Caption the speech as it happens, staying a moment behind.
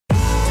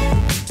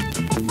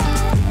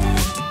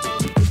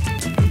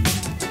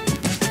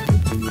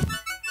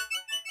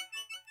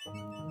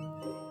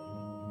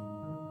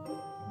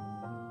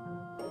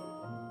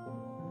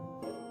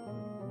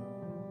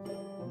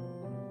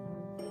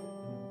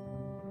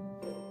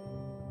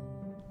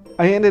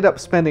I ended up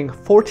spending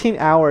 14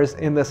 hours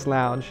in this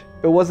lounge.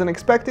 It wasn't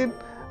expected,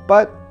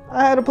 but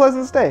I had a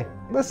pleasant stay.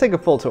 Let's take a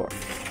full tour.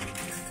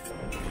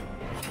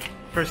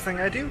 First thing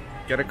I do,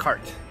 get a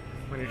cart.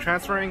 When you're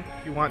transferring,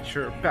 you want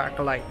your back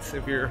lights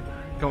if you're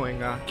going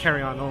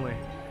carry-on only.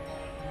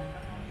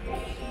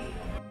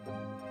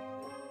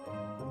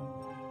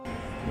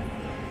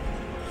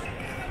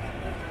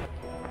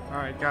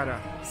 Alright, got a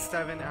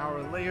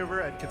 7-hour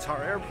layover at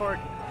Qatar Airport.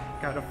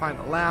 Gotta find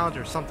a lounge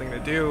or something to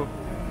do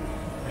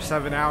for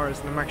 7 hours,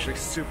 and I'm actually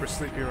super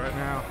sleepy right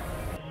now.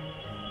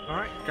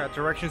 Alright, got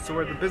directions to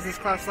where the business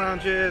class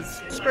lounge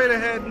is. Straight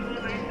ahead,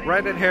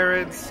 right at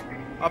Harrods,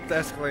 up the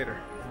escalator.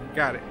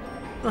 Got it.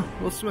 Oh,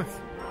 Will Smith.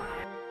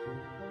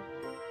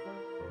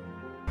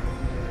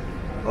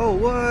 Oh,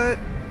 what?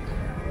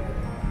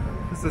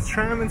 There's a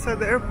tram inside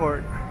the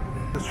airport.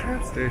 The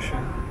tram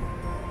station.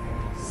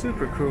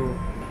 Super cool.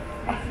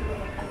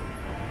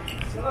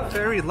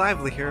 Very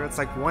lively here. It's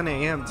like 1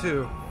 a.m.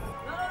 too.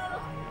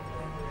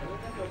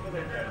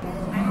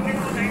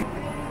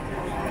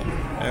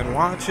 And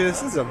watch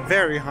this. This is a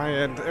very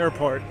high-end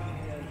airport.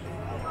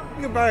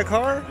 You can buy a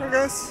car, I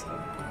guess.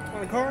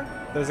 Want a car?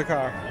 There's a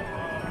car.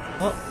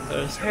 Oh,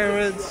 there's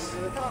Harrods.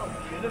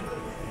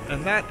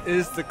 And that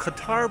is the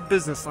Qatar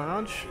Business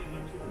Lounge.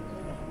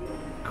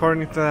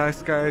 According to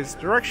this guy's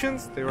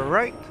directions, they were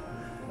right.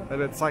 That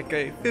it's like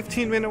a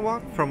 15-minute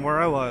walk from where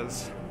I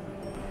was.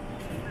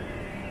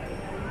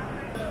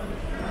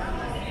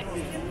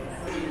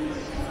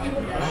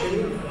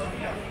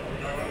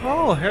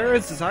 Oh,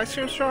 Harrods is ice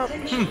cream shop?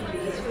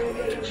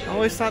 I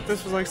always thought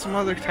this was like some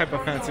other type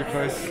of fancy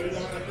place.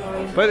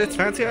 But it's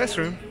fancy ice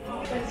cream.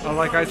 I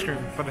like ice cream,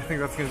 but I think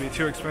that's going to be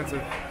too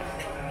expensive.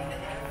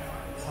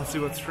 I'll see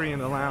what's free in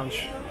the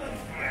lounge.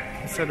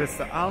 It said it's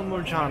the Al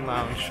Mourjan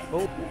lounge.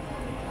 Oh.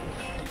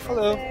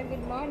 Hello.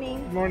 Good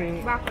morning. Good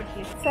morning.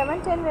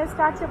 7:10 will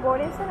start your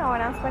boarding, so no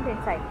announcement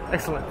inside.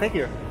 Excellent, thank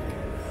you.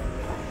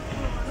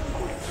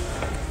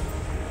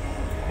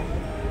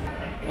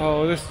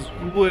 Oh, this is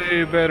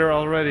way better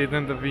already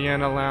than the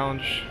Vienna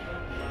lounge.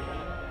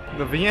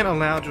 The Vienna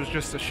lounge was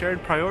just a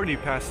shared priority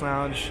pass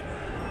lounge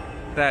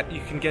that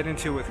you can get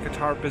into with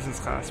Qatar business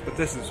class, but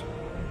this is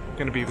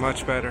going to be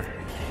much better.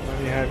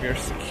 Then you have your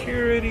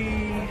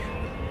security.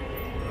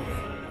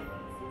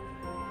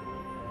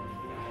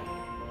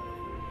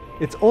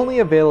 It's only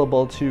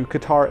available to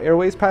Qatar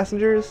Airways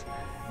passengers,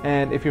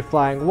 and if you're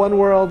flying One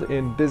World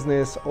in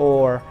business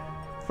or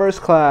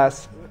first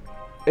class,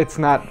 it's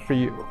not for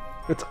you.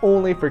 It's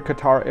only for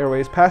Qatar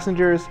Airways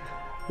passengers.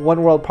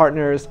 One World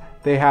partners,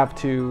 they have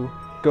to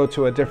go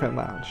to a different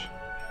lounge.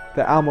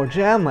 The Al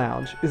Mourjan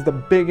lounge is the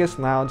biggest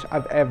lounge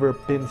I've ever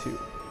been to.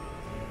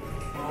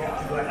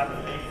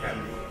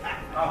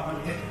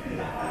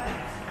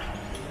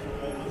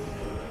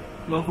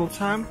 Local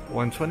time,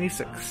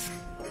 1:26.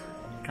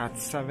 Got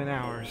 7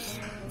 hours.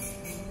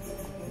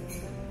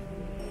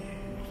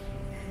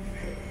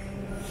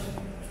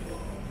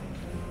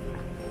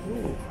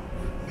 Ooh.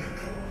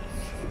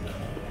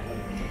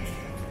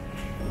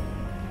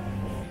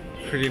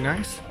 Pretty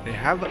nice. They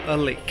have a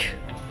lake.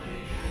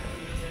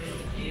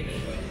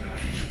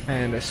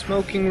 And a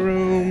smoking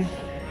room,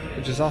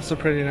 which is also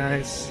pretty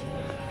nice.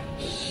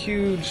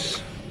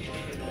 Huge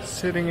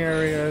sitting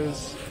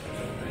areas.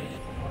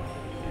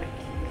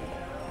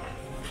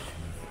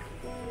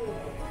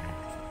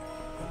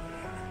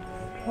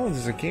 Oh,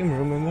 there's a game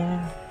room in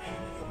there.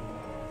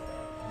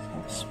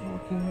 Stop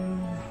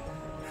smoking.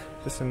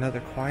 Just another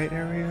quiet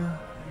area.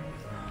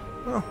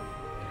 Oh,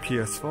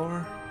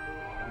 PS4.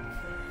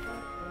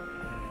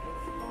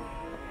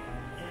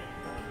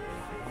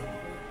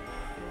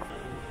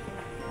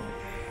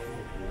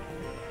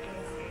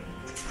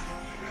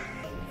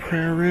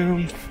 Prayer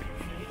room.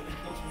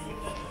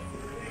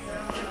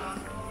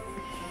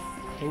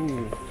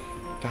 Ooh,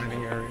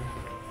 dining area.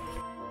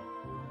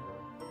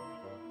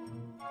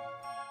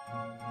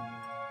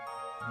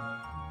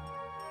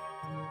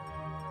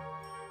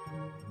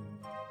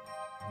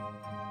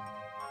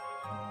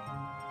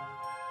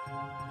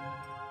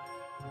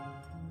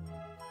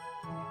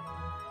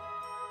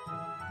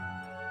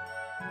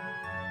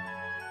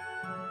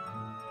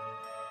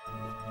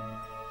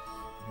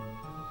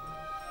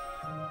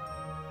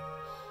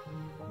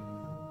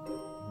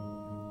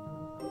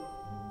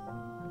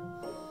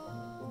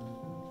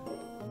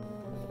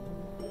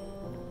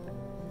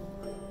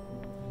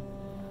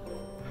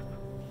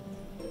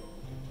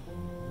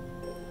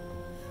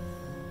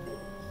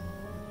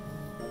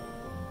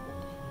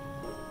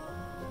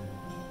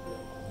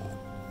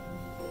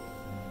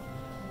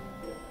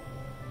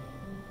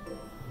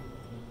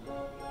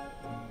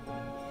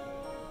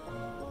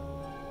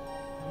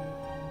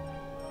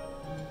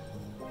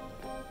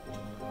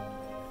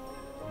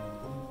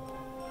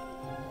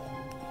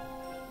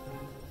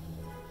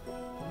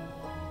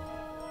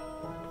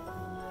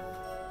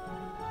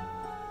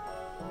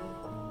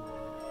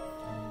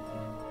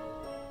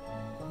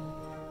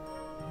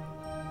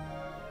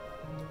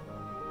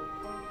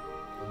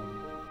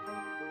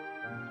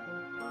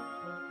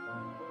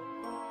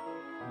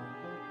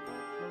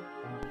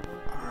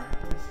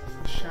 This is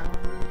the shower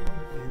room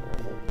in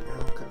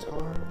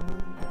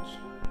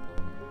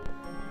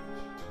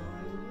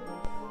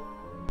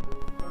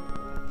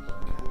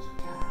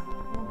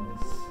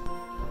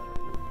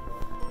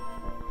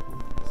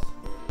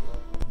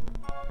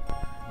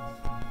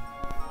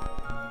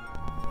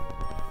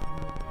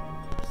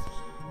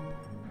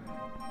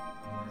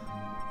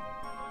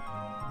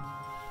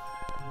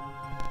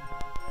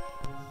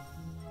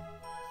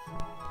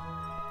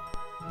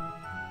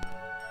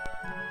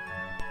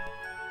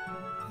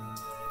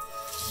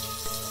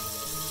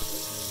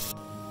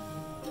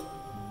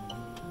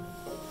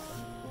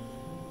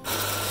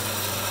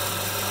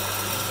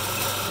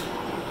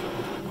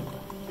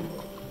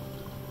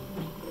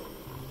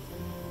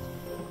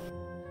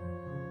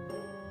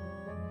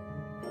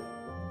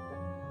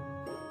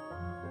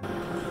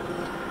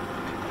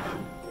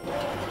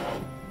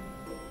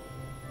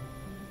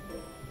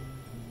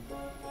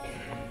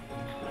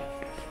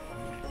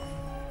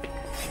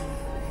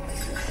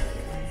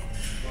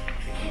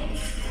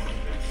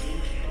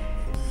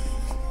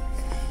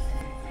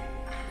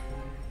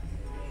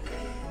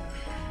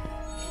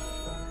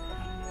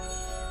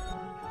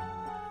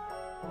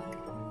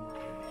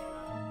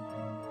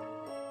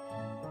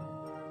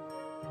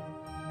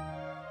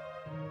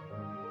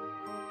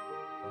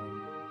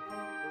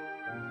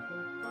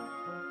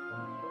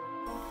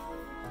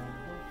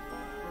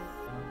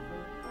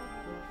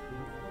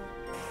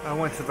I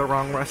went to the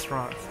wrong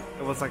restaurant.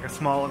 It was like a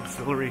small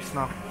auxiliary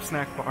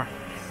snack bar.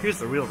 Here's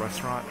the real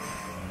restaurant.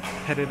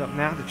 Headed up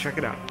now to check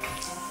it out.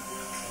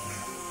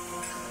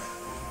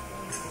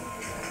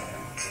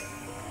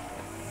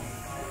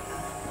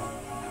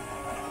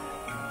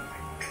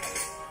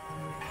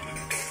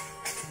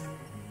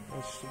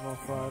 Vegetable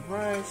fried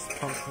rice,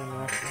 pumpkin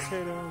mashed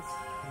potatoes,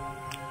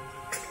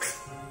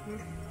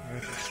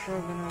 veggie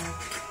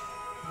stroganoff.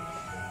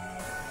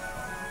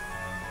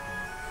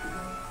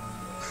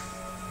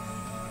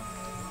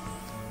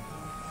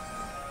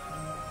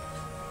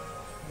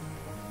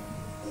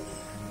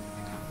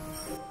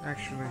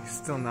 Actually,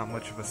 still not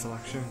much of a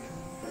selection.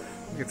 I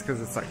think it's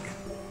because it's like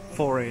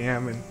 4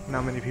 a.m. and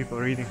not many people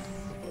are eating.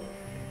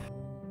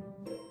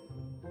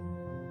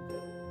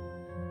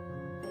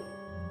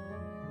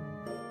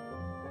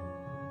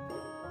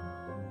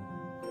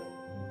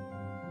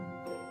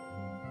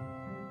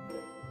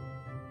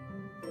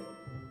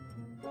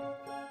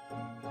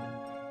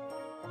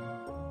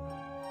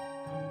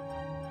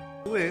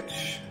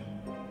 Switch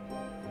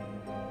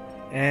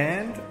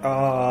and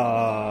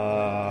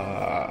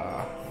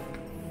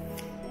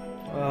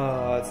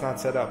it's not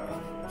set up.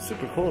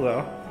 Super cool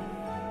though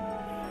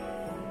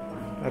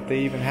that they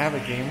even have a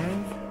game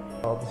room.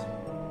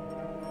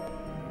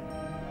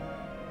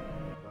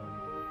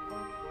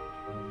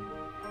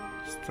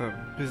 Just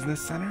a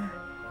business center.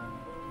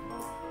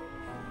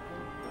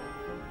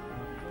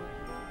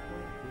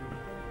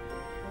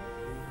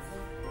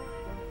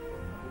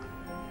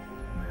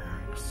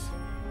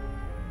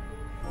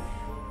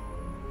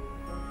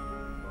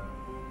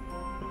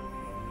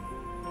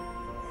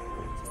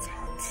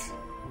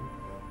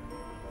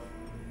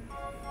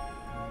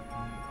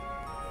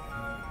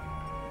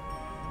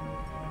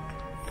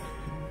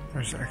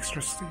 There's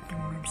extra sleeping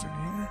rooms in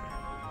here.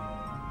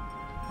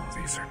 Oh,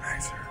 these are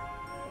nicer.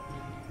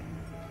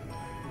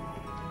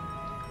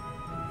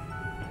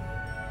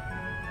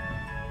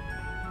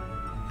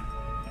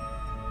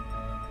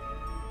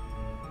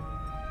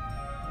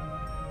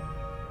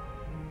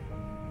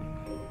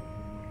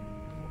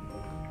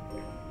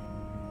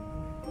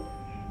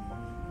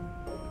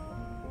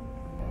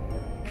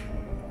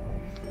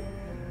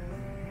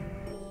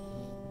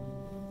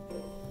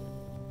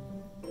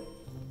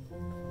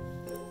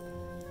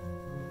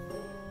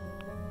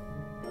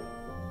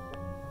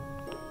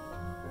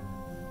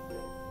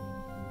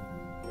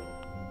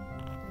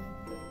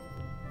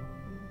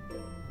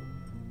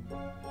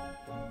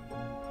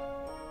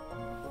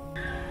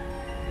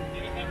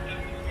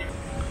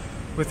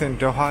 Within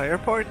Doha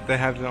Airport, they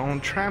have their own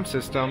tram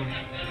system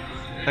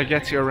that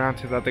gets you around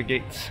to the other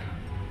gates.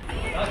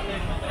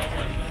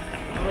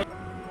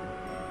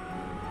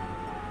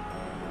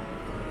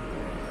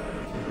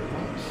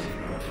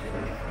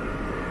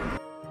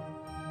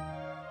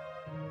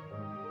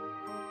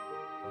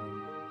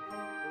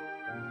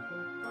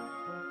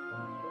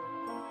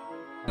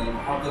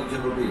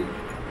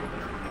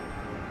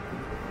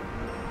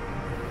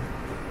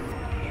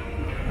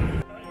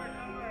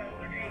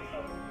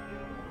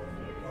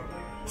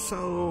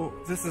 So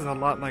this is a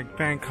lot like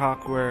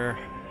Bangkok, where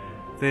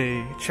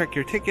they check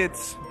your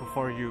tickets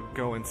before you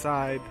go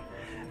inside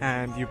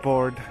and you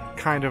board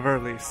kind of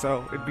early.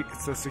 So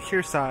it's a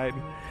secure side.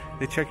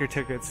 They check your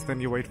tickets, then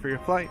you wait for your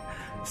flight.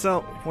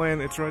 So when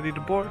it's ready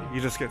to board,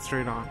 you just get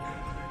straight on.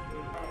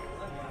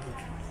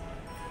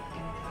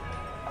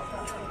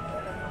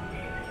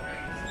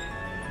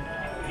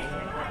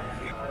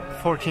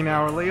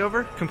 "14-hour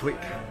layover complete."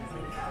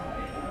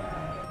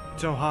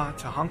 Doha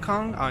to Hong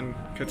Kong on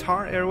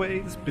Qatar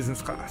Airways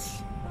business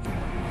class.